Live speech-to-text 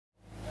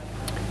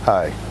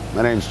Hi,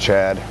 my name's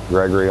Chad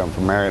Gregory. I'm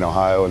from Marion,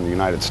 Ohio in the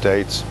United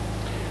States.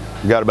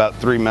 We've got about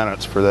 3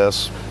 minutes for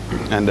this,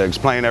 and to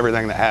explain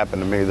everything that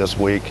happened to me this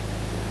week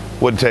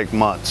would take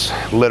months,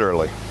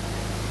 literally.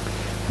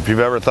 If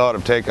you've ever thought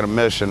of taking a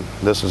mission,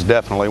 this is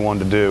definitely one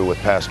to do with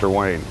Pastor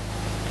Wayne.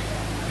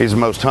 He's the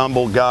most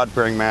humble,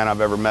 God-fearing man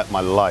I've ever met in my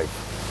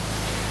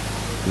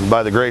life. And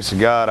by the grace of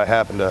God, I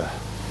happen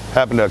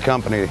to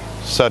accompany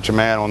such a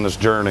man on this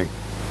journey,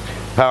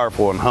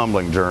 powerful and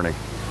humbling journey.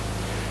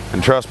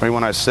 And trust me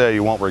when I say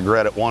you won't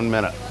regret it 1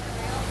 minute,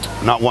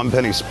 not one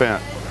penny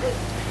spent.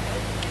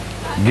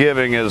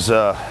 Giving's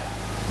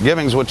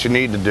what you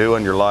need to do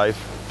in your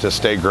life to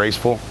stay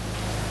graceful,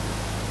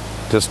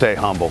 to stay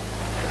humble.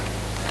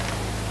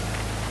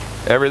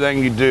 Everything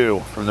you do,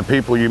 from the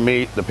people you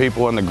meet, the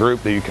people in the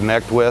group that you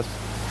connect with,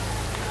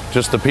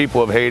 just the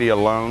people of Haiti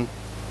alone,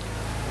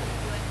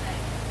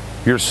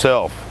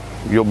 yourself,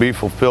 you'll be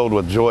fulfilled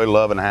with joy,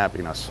 love, and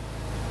happiness.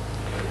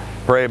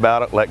 Pray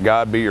about it. Let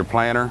God be your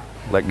planner.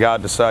 Let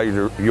God decide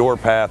your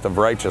path of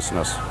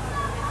righteousness.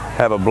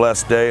 Have a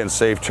blessed day and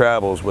safe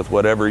travels with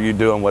whatever you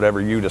do and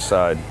whatever you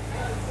decide.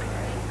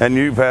 And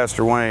you,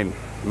 Pastor Wayne,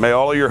 may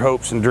all of your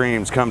hopes and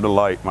dreams come to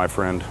light, my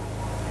friend.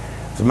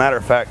 As a matter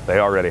of fact, they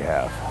already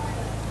have.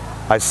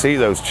 I see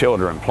those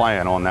children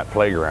playing on that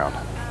playground.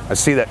 I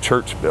see that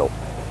church built.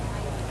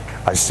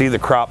 I see the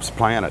crops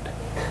planted.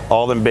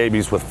 All them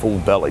babies with full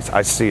bellies.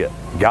 I see it.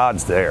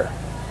 God's there.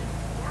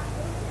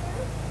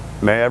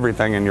 May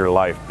everything in your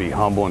life be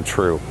humble and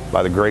true.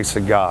 By the grace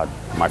of God,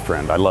 my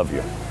friend, I love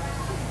you.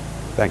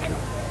 Thank you.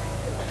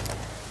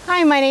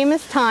 Hi, my name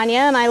is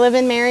Tonya and I live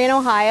in Marion,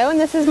 Ohio, and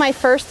this is my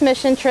first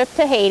mission trip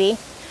to Haiti.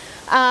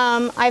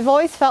 I've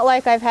always felt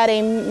like I've had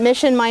a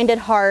mission-minded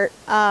heart,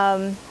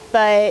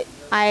 but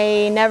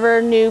I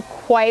never knew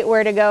quite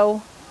where to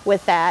go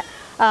with that.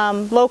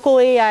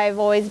 Locally, I've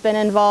always been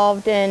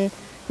involved in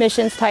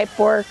missions type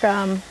work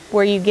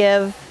where you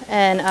give,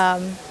 and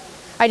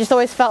I just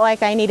always felt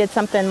like I needed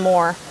something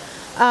more.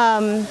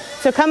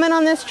 So coming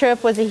on this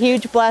trip was a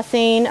huge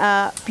blessing,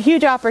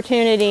 huge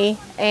opportunity,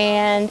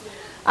 and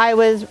I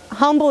was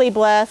humbly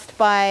blessed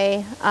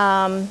by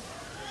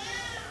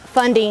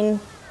funding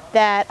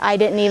that I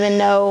didn't even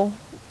know,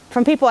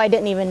 from people I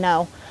didn't even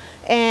know.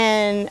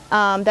 And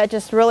that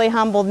just really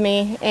humbled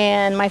me,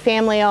 and my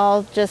family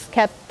all just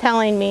kept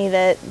telling me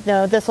that, you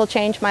know, this will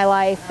change my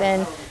life,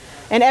 and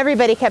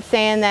everybody kept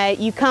saying that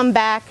you come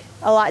back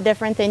a lot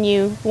different than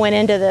you went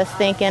into this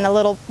thinking. A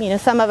little, you know,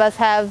 some of us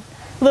have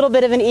a little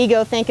bit of an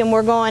ego thinking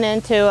we're going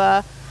into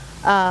a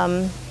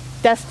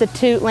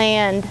destitute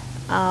land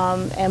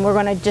and we're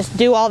going to just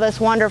do all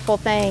this wonderful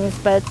things,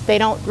 but they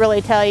don't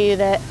really tell you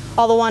that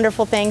all the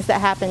wonderful things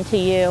that happen to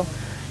you.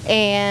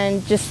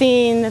 And just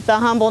seeing the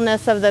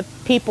humbleness of the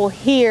people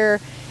here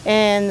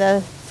and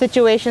the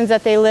situations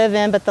that they live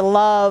in, but the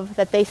love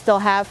that they still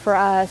have for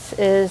us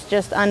is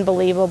just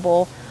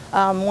unbelievable.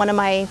 One of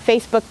my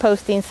Facebook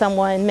postings,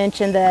 someone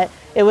mentioned that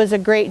it was a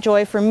great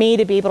joy for me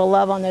to be able to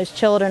love on those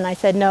children. I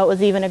said, no, it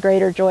was even a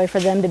greater joy for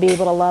them to be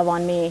able to love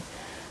on me.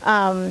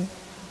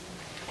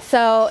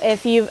 So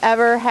if you've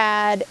ever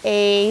had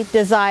a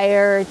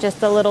desire,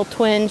 just a little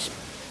twinge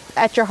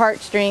at your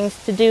heartstrings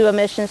to do a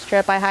missions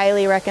trip, I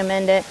highly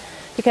recommend it,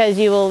 because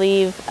you will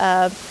leave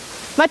a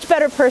much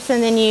better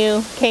person than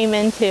you came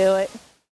into it.